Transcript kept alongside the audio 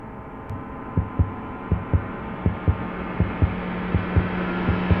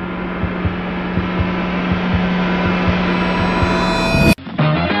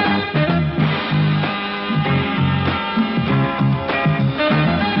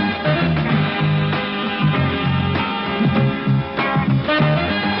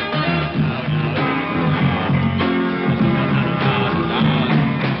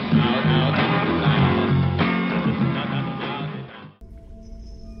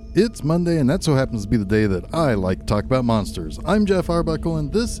It's Monday, and that so happens to be the day that I like to talk about monsters. I'm Jeff Arbuckle,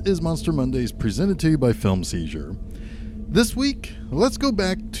 and this is Monster Mondays presented to you by Film Seizure. This week, let's go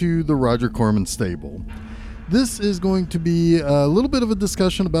back to the Roger Corman stable. This is going to be a little bit of a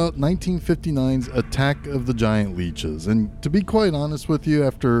discussion about 1959's Attack of the Giant Leeches. And to be quite honest with you,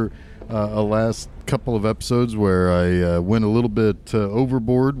 after a last couple of episodes where I went a little bit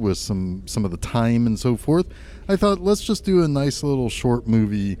overboard with some of the time and so forth, I thought let's just do a nice little short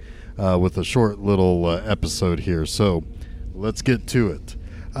movie with a short little episode here. So let's get to it.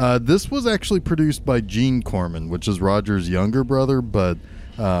 This was actually produced by Gene Corman, which is Roger's younger brother, but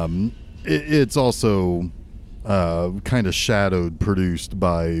it's also kind of produced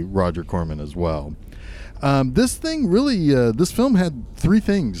by Roger Corman as well. This film had three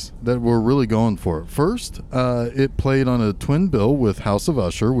things that were really going for it. First, it played on a twin bill with House of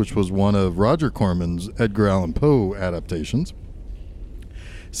Usher, which was one of Roger Corman's Edgar Allan Poe adaptations.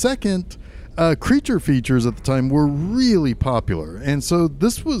 Second, creature features at the time were really popular, and so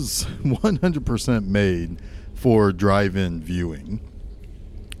this was 100% made for drive-in viewing.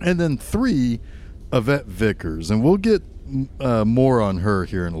 And then three, Yvette Vickers, and we'll get more on her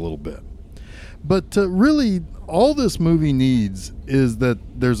here in a little bit. But really, all this movie needs is that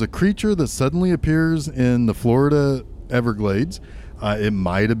there's a creature that suddenly appears in the Florida Everglades. It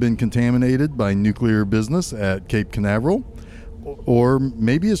might have been contaminated by nuclear business at Cape Canaveral, or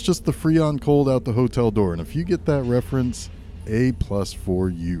maybe it's just the Freon cold out the hotel door. And if you get that reference, A+ for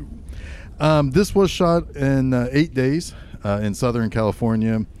you. This was shot in 8 days in Southern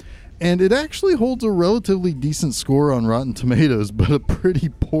California. And it actually holds a relatively decent score on Rotten Tomatoes, but a pretty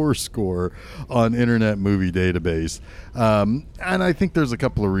poor score on Internet Movie Database. And I think there's a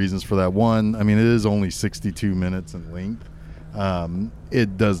couple of reasons for that. One, I mean, it is only 62 minutes in length.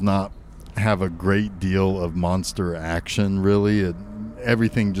 It does not have a great deal of monster action, really.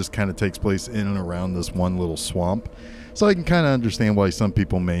 Everything just kind of takes place in and around this one little swamp. So I can kind of understand why some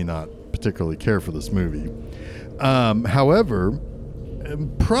people may not particularly care for this movie. However,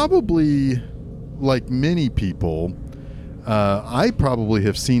 probably like many people, I probably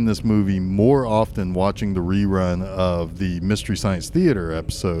have seen this movie more often watching the rerun of the Mystery Science Theater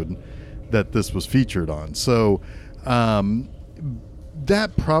episode that this was featured on. So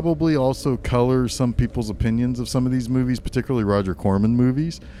that probably also colors some people's opinions of some of these movies, particularly Roger Corman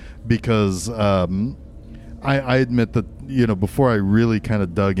movies, because I admit that, you know, before I really kind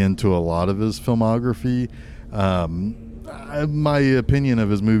of dug into a lot of his filmography, my opinion of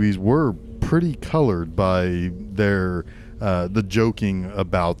his movies were pretty colored by their the joking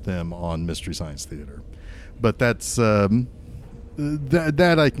about them on Mystery Science Theater. But that's that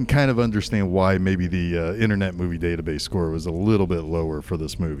I can kind of understand why maybe the Internet Movie Database score was a little bit lower for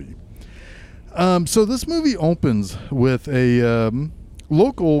this movie. So this movie opens with a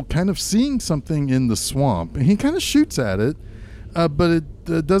local kind of seeing something in the swamp, and he kind of shoots at it, but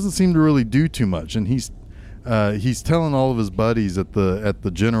it doesn't seem to really do too much, and he's telling all of his buddies at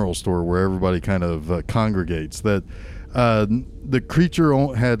the general store where everybody kind of congregates that the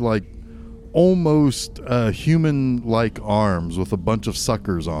creature had like almost human-like arms with a bunch of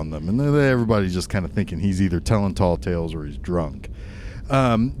suckers on them, and everybody's just kind of thinking he's either telling tall tales or he's drunk.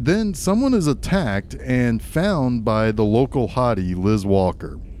 Then someone is attacked and found by the local hottie Liz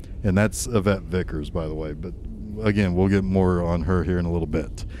Walker, and that's Yvette Vickers, by the way. But again, we'll get more on her here in a little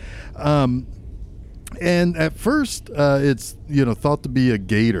bit. And at first, it's thought to be a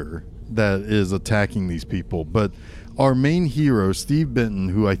gator that is attacking these people. But our main hero, Steve Benton,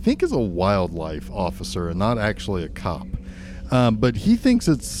 who I think is a wildlife officer and not actually a cop, but he thinks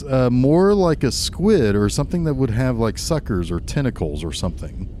it's more like a squid or something that would have like suckers or tentacles or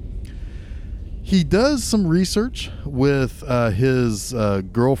something. He does some research with his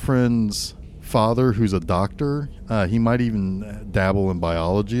girlfriend's father, who's a doctor. He might even dabble in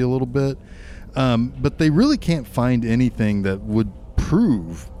biology a little bit. But they really can't find anything that would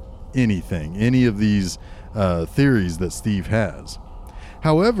prove any of these theories that Steve has.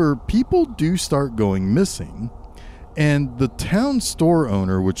 However, people do start going missing, and the town store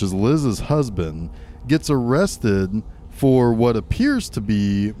owner, which is Liz's husband, gets arrested for what appears to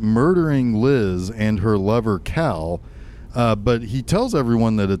be murdering Liz and her lover Cal, but he tells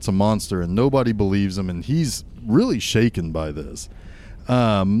everyone that it's a monster, and nobody believes him, and he's really shaken by this.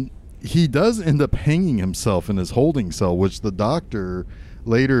 He does end up hanging himself in his holding cell, which the doctor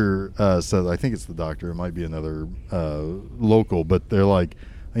later said, I think it's the doctor, it might be another local, but they're like,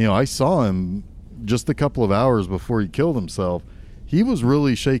 I saw him just a couple of hours before he killed himself. He was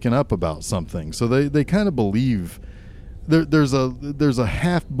really shaken up about something. So they kind of believe there's a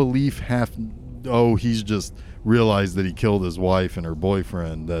half belief, half, he's just realized that he killed his wife and her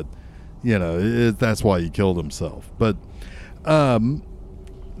boyfriend, that, that's why he killed himself. But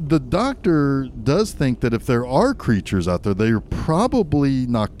the doctor does think that if there are creatures out there, they are probably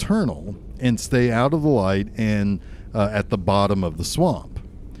nocturnal and stay out of the light and at the bottom of the swamp.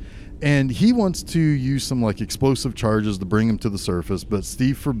 And he wants to use some like explosive charges to bring him to the surface, but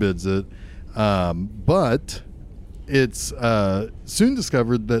Steve forbids it. But it's soon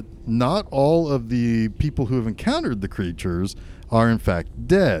discovered that not all of the people who have encountered the creatures are in fact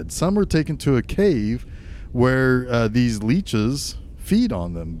dead. Some are taken to a cave where these leeches feed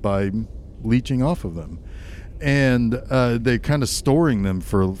on them by leeching off of them. And they're kind of storing them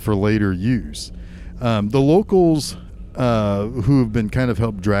for later use. The locals who have been kind of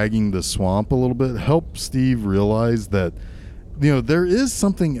helped dragging the swamp a little bit help Steve realize that there is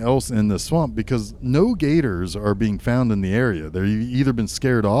something else in the swamp, because no gators are being found in the area. They've either been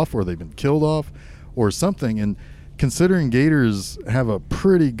scared off or they've been killed off or something. And considering gators have a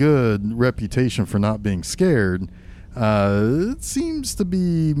pretty good reputation for not being scared, it seems to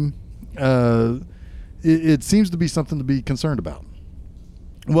be it seems to be something to be concerned about.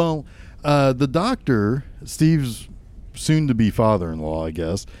 Well, the doctor, Steve's soon-to-be father-in-law, I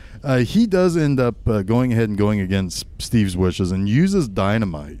guess, he does end up going ahead and going against Steve's wishes and uses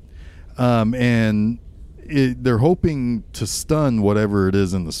dynamite. And they're hoping to stun whatever it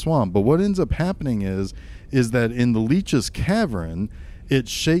is in the swamp. But what ends up happening is that in the leech's cavern, it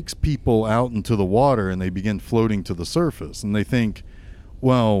shakes people out into the water and they begin floating to the surface. And they think,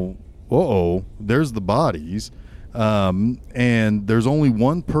 well, there's the bodies. And there's only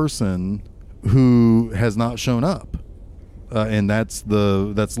one person who has not shown up. And that's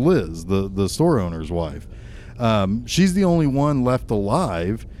Liz, the store owner's wife. She's the only one left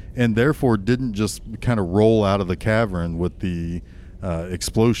alive, and therefore didn't just kind of roll out of the cavern with the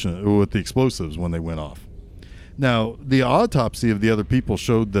explosives when they went off. Now, the autopsy of the other people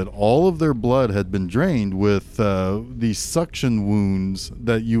showed that all of their blood had been drained with these suction wounds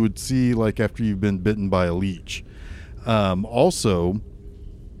that you would see like after you've been bitten by a leech. Also,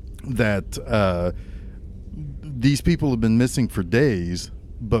 that these people have been missing for days,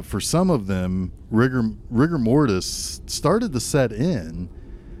 but for some of them, rigor mortis started to set in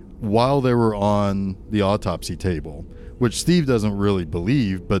while they were on the autopsy table, which Steve doesn't really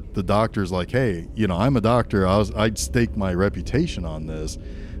believe, but the doctor's like, hey, I'm a doctor. I'd stake my reputation on this,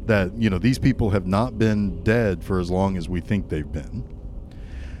 that, these people have not been dead for as long as we think they've been.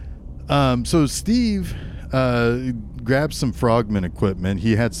 So Steve grabbed some frogman equipment.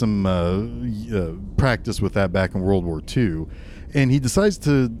 He had some practice with that back in World War II. And he decides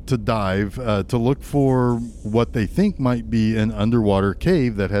to dive to look for what they think might be an underwater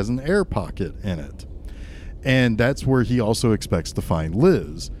cave that has an air pocket in it. And that's where he also expects to find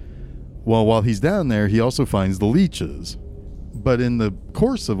Liz. Well, while he's down there, he also finds the leeches. But in the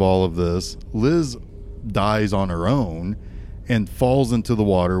course of all of this, Liz dies on her own and falls into the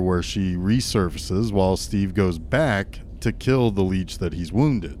water, where she resurfaces while Steve goes back to kill the leech that he's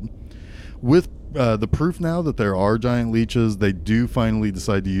wounded. With the proof now that there are giant leeches, they do finally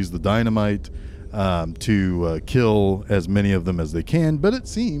decide to use the dynamite to kill as many of them as they can, but it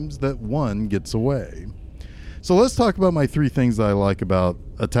seems that one gets away. So let's talk about my three things that I like about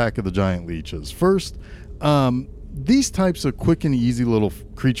Attack of the Giant Leeches. First, these types of quick and easy little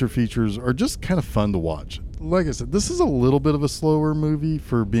creature features are just kind of fun to watch. Like I said, this is a little bit of a slower movie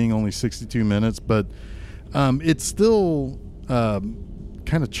for being only 62 minutes, but it's still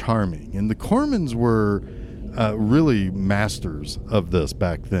kind of charming. And the Cormans were really masters of this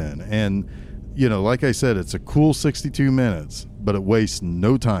back then. And, like I said, it's a cool 62 minutes, but it wastes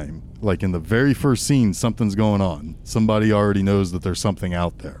no time. Like in the very first scene, something's going on. Somebody already knows that there's something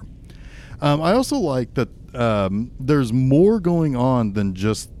out there. I also like that there's more going on than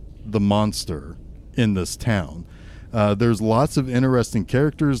just the monster in this town. There's lots of interesting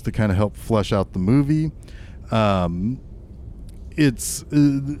characters to kind of help flesh out the movie. It's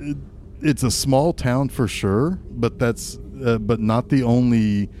a small town for sure, but that's but not the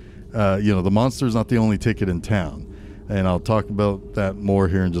only. The monster's not the only ticket in town, and I'll talk about that more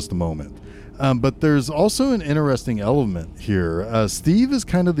here in just a moment. But there's also an interesting element here. Steve is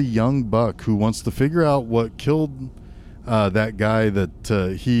kind of the young buck who wants to figure out what killed that guy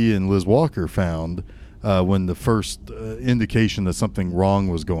that he and Liz Walker found when the first indication that something wrong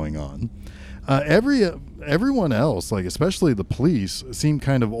was going on. Everyone else, like especially the police, seem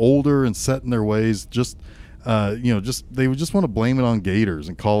kind of older and set in their ways. They would just want to blame it on gators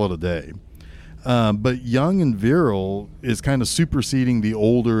and call it a day. But young and virile is kind of superseding the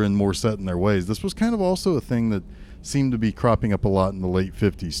older and more set in their ways. This was kind of also a thing that seemed to be cropping up a lot in the late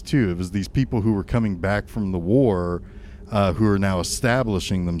 50s too. It was these people who were coming back from the war, who are now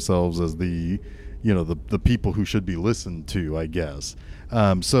establishing themselves as the people who should be listened to, I guess.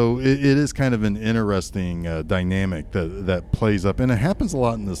 So it is kind of an interesting dynamic that plays up, and it happens a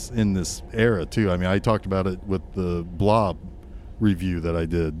lot in this era too. I mean, I talked about it with the Blob review that I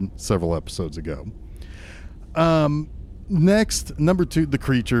did several episodes ago. Next, number 2, the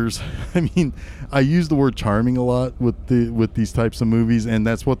creatures. I mean, I use the word charming a lot with these types of movies, and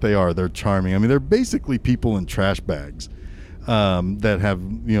that's what they are. They're charming. I mean, they're basically people in trash bags that have,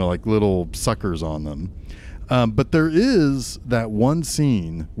 like little suckers on them. But there is that one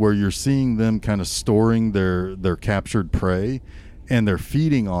scene where you're seeing them kind of storing their captured prey, and they're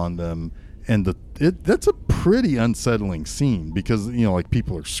feeding on them, and that's a pretty unsettling scene because like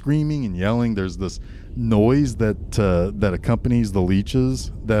people are screaming and yelling. There's this noise that accompanies the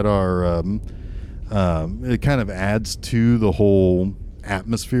leeches that are it kind of adds to the whole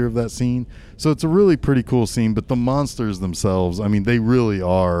atmosphere of that scene. So it's a really pretty cool scene. But the monsters themselves, I mean, they really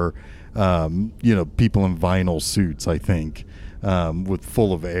are people in vinyl suits, I think, with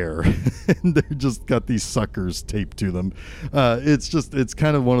full of air, and they're just got these suckers taped to them. It's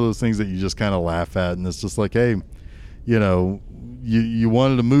kind of one of those things that you just kind of laugh at, and it's just like, hey, you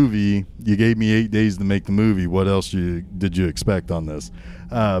wanted a movie, you gave me 8 days to make the movie. What else did you expect on this?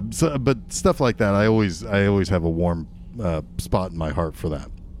 But stuff like that, I always have a warm spot in my heart for that.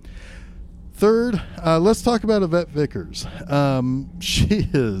 Third, let's talk about Yvette Vickers. She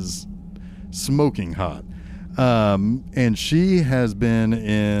is smoking hot. And she has been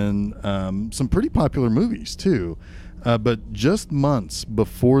in some pretty popular movies too. But just months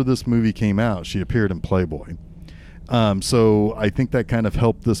before this movie came out, she appeared in Playboy. So I think that kind of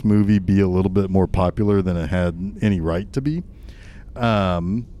helped this movie be a little bit more popular than it had any right to be.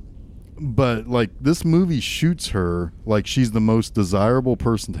 But like, this movie shoots her like she's the most desirable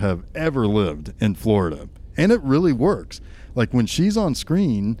person to have ever lived in Florida. And it really works. Like, when she's on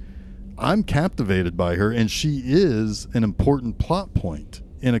screen, I'm captivated by her, and she is an important plot point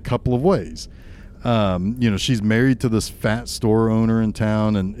in a couple of ways. She's married to this fat store owner in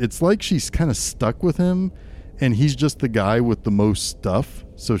town, and it's like she's kind of stuck with him, and he's just the guy with the most stuff.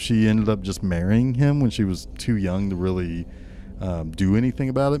 So she ended up just marrying him when she was too young to really do anything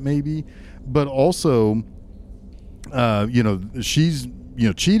about it, maybe. But also, she's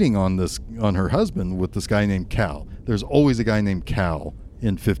cheating on her husband with this guy named Cal. There's always a guy named Cal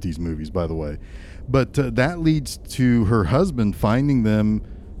in 50s movies, by the way. But that leads to her husband finding them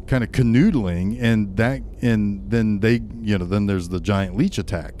kind of canoodling, and then there's the giant leech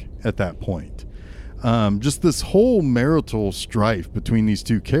attack at that point. Just this whole marital strife between these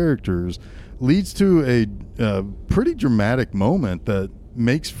two characters leads to a pretty dramatic moment that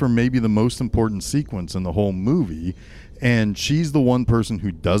makes for maybe the most important sequence in the whole movie. And she's the one person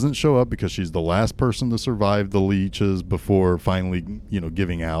who doesn't show up because she's the last person to survive the leeches before finally,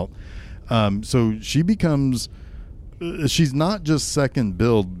 giving out. So she becomes, she's not just second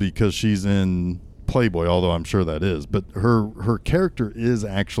billed because she's in Playboy, although I'm sure that is, but her character is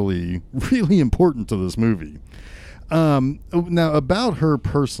actually really important to this movie. Now, about her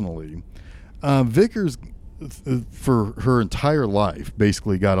personally, Vickers, for her entire life,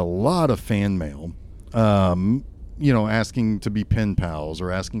 basically got a lot of fan mail, asking to be pen pals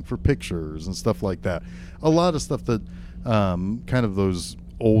or asking for pictures and stuff like that. A lot of stuff that kind of those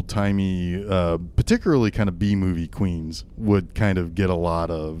old-timey, particularly kind of B-movie queens would kind of get a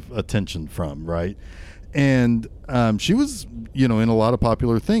lot of attention from, right? And she was, in a lot of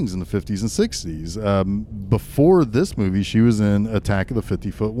popular things in the 50s and 60s. Before this movie, she was in Attack of the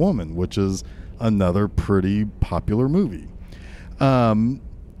 50-Foot Woman, which is another pretty popular movie.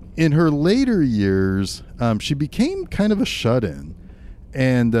 In her later years, she became kind of a shut-in.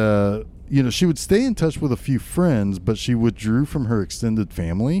 And, she would stay in touch with a few friends, but she withdrew from her extended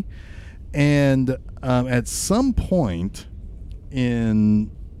family. And at some point in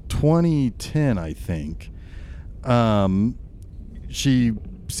 2010, I think, she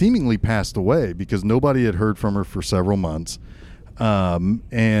seemingly passed away because nobody had heard from her for several months. And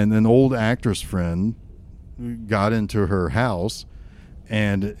an old actress friend got into her house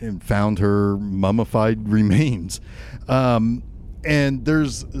and found her mummified remains. And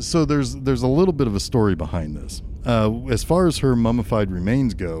there's a little bit of a story behind this. As far as her mummified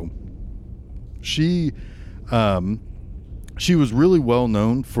remains go, she was really well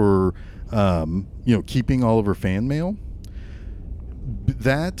known for keeping all of her fan mail.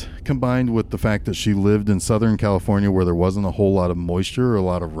 That, combined with the fact that she lived in Southern California where there wasn't a whole lot of moisture or a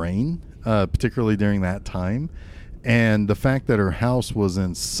lot of rain, particularly during that time, and the fact that her house was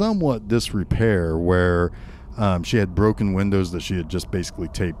in somewhat disrepair, where She had broken windows that she had just basically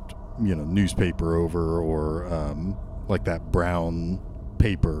taped, newspaper over, or like that brown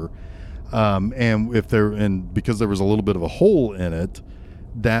paper. And because there was a little bit of a hole in it,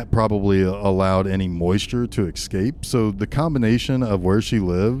 that probably allowed any moisture to escape. So the combination of where she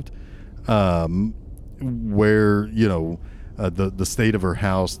lived, where the state of her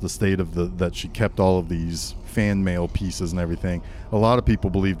house, the state of that she kept all of these fan mail pieces and everything, a lot of people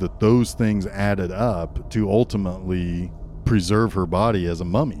believe that those things added up to ultimately preserve her body as a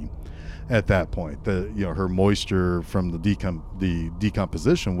mummy. At that point, her moisture from the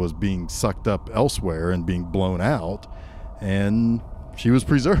decomposition was being sucked up elsewhere and being blown out, and she was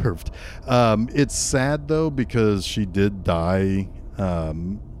preserved. It's sad though, because she did die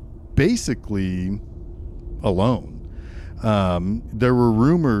basically alone. There were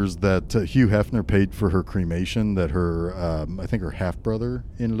rumors that Hugh Hefner paid for her cremation, that I think her half brother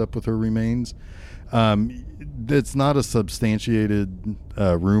ended up with her remains. It's not a substantiated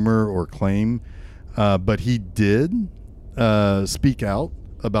rumor or claim, but he did speak out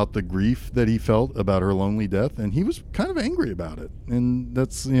about the grief that he felt about her lonely death, and he was kind of angry about it, and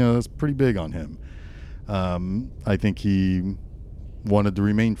that's pretty big on him. I think he wanted to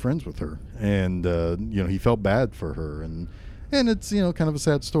remain friends with her, and he felt bad for her, and it's kind of a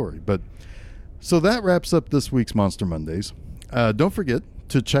sad story. But so that wraps up this week's Monster Mondays. Don't forget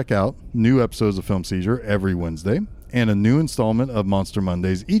to check out new episodes of Film Seizure every Wednesday, and a new installment of Monster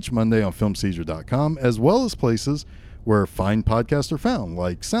Mondays each Monday on FilmSeizure.com, as well as places where fine podcasts are found,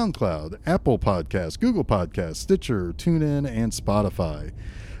 like SoundCloud, Apple Podcasts, Google Podcasts, Stitcher, TuneIn, and Spotify.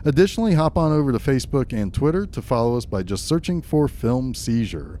 Additionally, hop on over to Facebook and Twitter to follow us by just searching for Film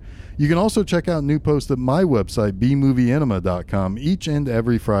Seizure. You can also check out new posts at my website, bmovieenema.com, each and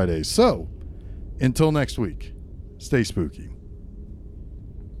every Friday. So, until next week, stay spooky.